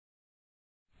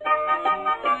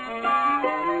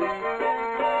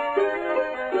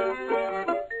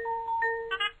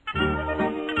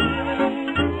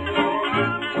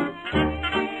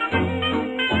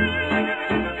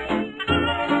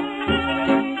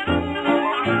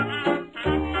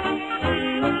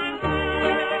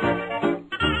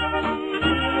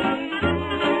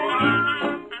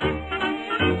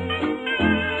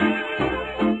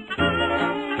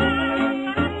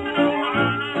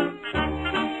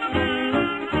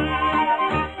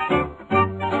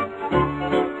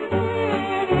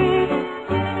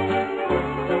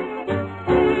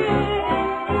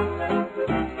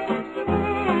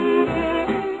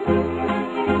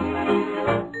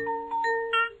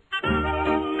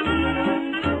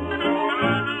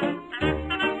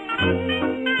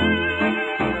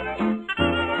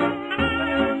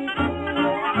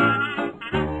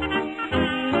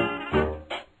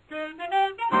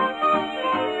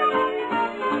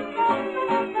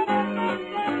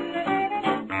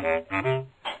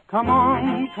come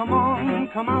on, come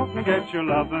out and get your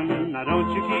lovin'. Now don't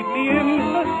you keep me in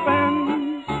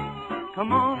suspense.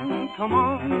 Come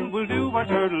on, we'll do our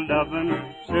turtle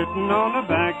dovin', sitting on a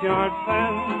backyard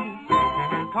fence.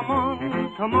 Come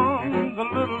on, the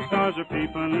little stars are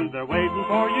peeping, they're waiting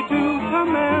for you to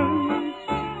commence.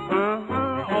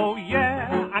 Oh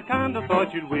yeah, I kinda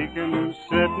thought you'd weaken,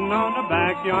 sitting on a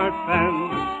backyard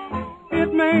fence.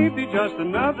 It may be just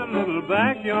another little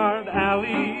backyard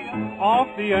alley off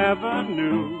the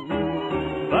avenue,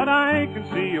 but I can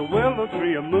see a willow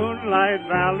tree, a moonlight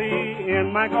valley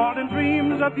in my golden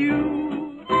dreams of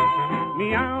you.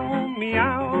 Meow,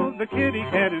 meow, the kitty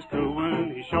cat is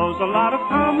cooing. He shows a lot of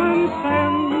common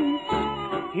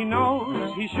sense. He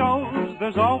knows, he shows,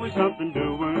 there's always something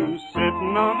doing,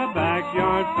 sitting on a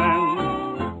backyard fence.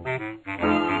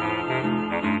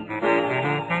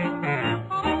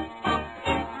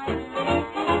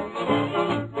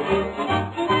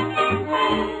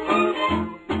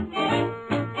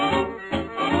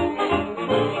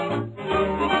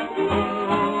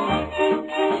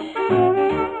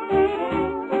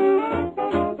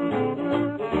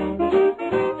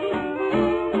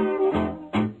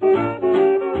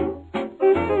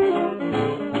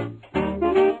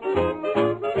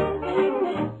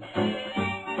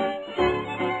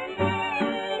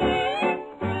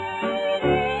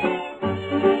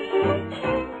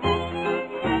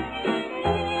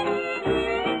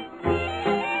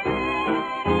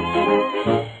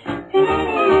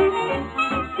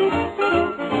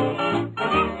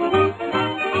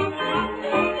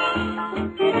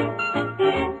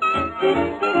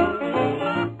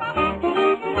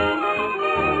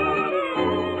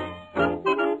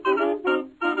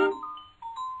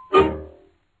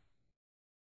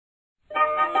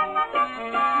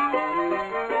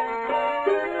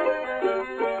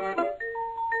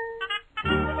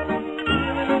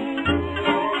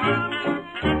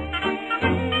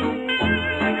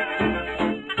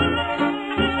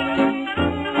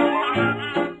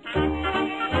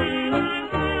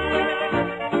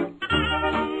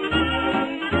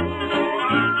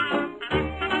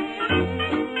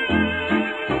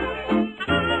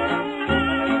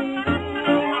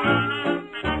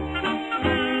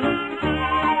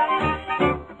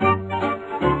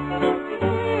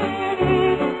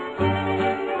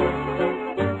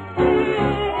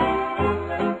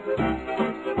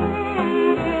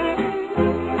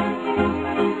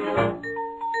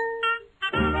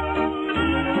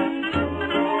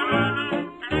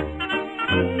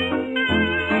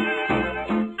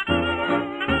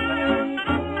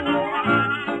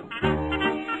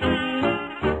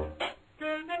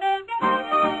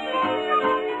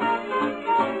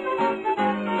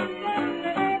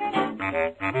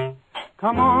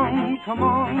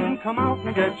 Come out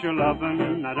and get your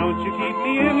lovin'. Now don't you keep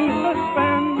me in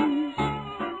suspense.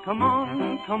 Come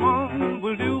on,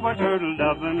 we'll do our turtle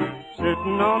dovin',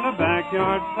 sitting on a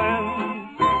backyard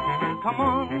fence. Come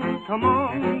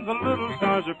on, the little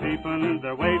stars are peeping,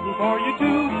 they're waiting for you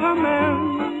to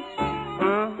commence.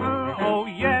 Oh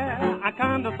yeah, I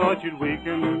kinda thought you'd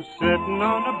weaken, sitting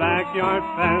on a backyard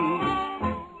fence.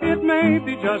 It may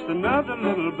be just another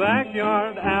little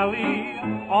backyard alley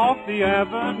off the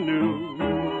avenue,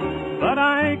 but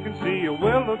I can see a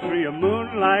willow tree, a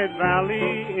moonlight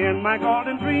valley in my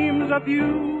golden dreams of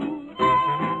you.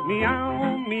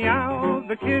 Meow, meow,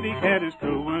 the kitty cat is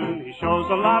cooing. He shows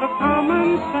a lot of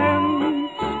common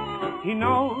sense. He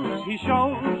knows, he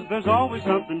shows, there's always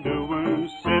something doing,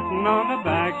 sitting on a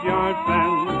backyard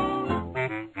fence.